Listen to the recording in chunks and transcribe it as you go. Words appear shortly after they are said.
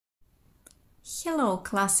Hello,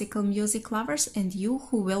 classical music lovers and you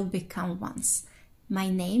who will become ones. My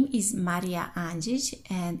name is Maria Andic,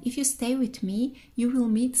 and if you stay with me, you will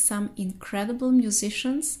meet some incredible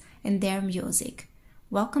musicians and their music.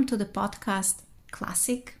 Welcome to the podcast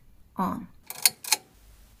Classic On.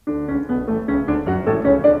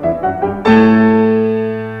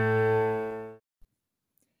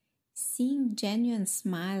 Seeing genuine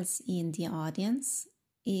smiles in the audience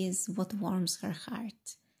is what warms her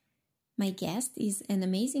heart. My guest is an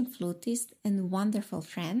amazing flutist and wonderful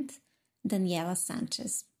friend, Daniela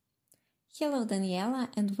Sanchez. Hello, Daniela,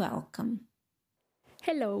 and welcome.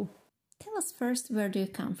 Hello. Tell us first, where do you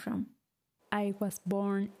come from? I was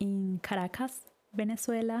born in Caracas,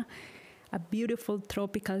 Venezuela, a beautiful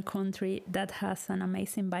tropical country that has an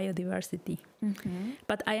amazing biodiversity.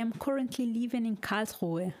 But I am currently living in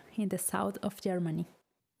Karlsruhe, in the south of Germany.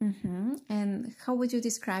 And how would you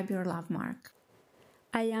describe your love mark?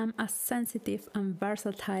 I am a sensitive and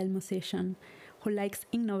versatile musician who likes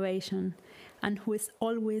innovation and who is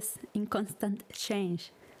always in constant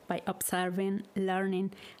change by observing,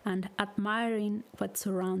 learning, and admiring what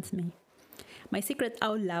surrounds me. My secret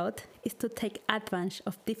out loud is to take advantage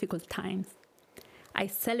of difficult times. I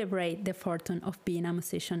celebrate the fortune of being a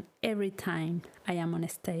musician every time I am on a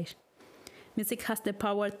stage. Music has the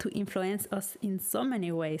power to influence us in so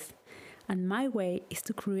many ways, and my way is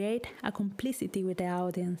to create a complicity with the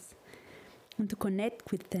audience and to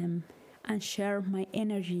connect with them and share my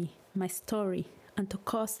energy, my story, and to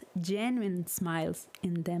cause genuine smiles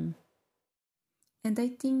in them. And I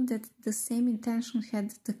think that the same intention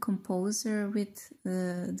had the composer with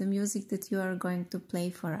the music that you are going to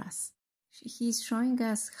play for us. He's showing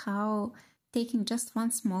us how taking just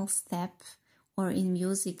one small step, or in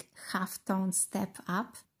music, half-tone step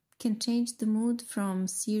up, can change the mood from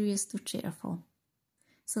serious to cheerful.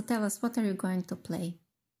 So tell us, what are you going to play?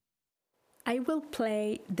 I will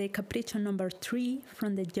play the Capriccio No. 3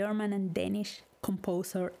 from the German and Danish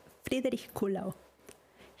composer Friedrich Kuhlau.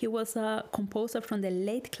 He was a composer from the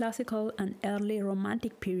late classical and early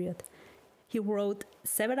romantic period. He wrote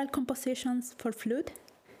several compositions for flute,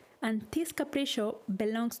 and this capriccio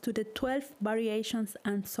belongs to the 12 variations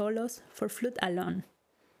and solos for flute alone.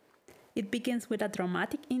 It begins with a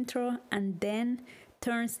dramatic intro and then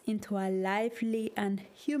turns into a lively and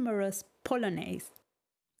humorous polonaise.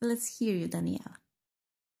 Let's hear you, Daniela.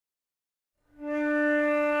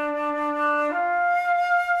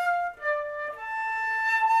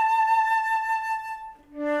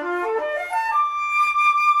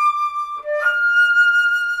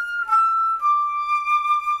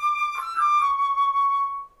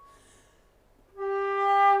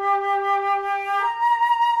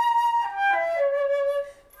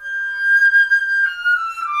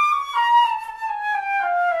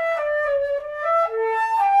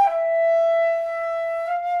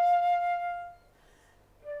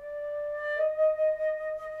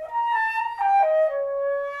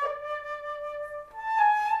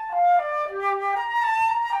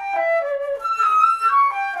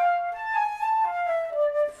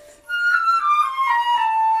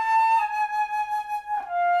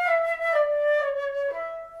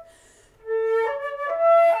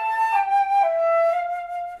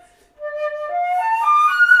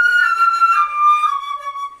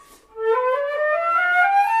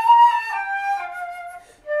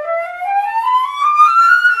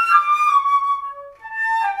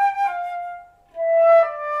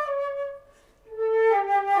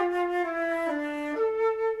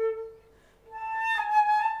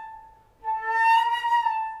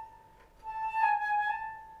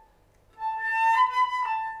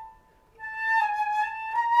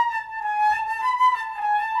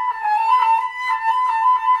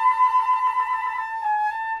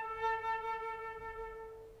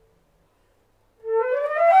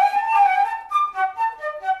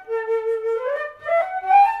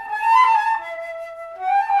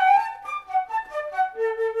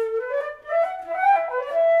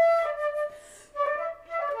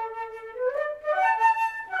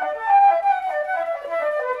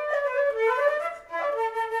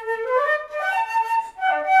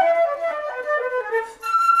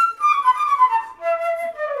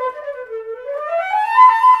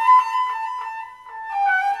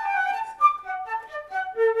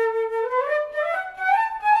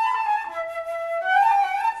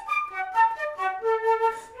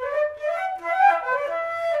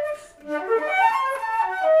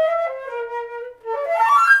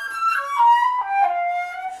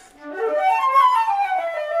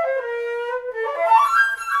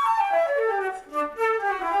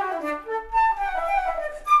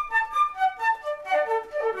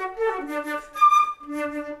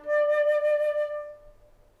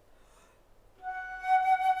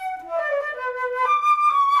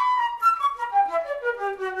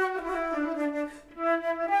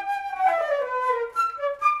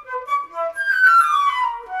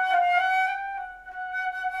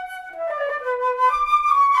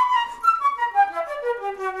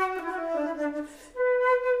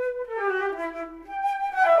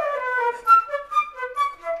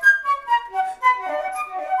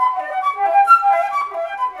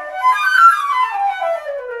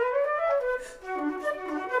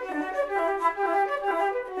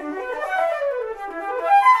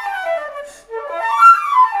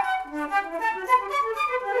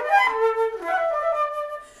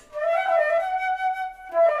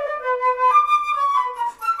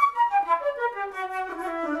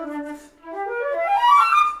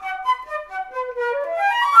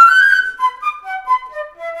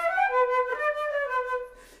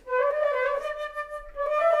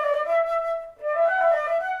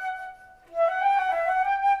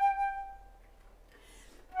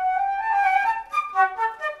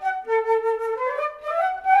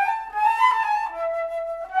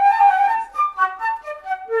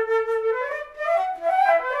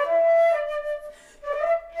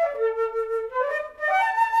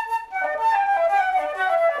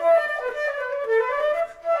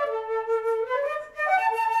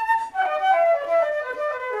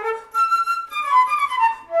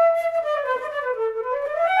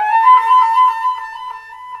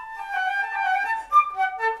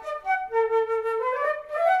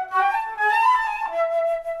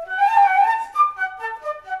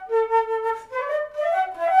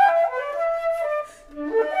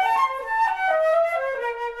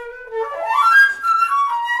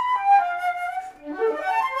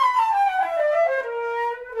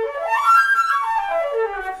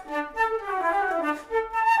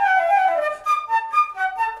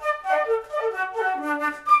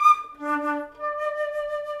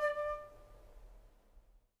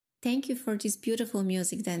 Thank you for this beautiful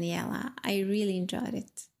music, Daniela. I really enjoyed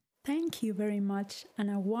it. Thank you very much,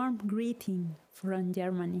 and a warm greeting from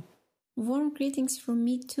Germany. Warm greetings from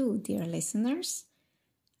me too, dear listeners.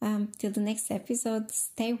 Till the next episode,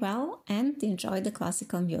 stay well and enjoy the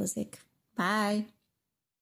classical music. Bye!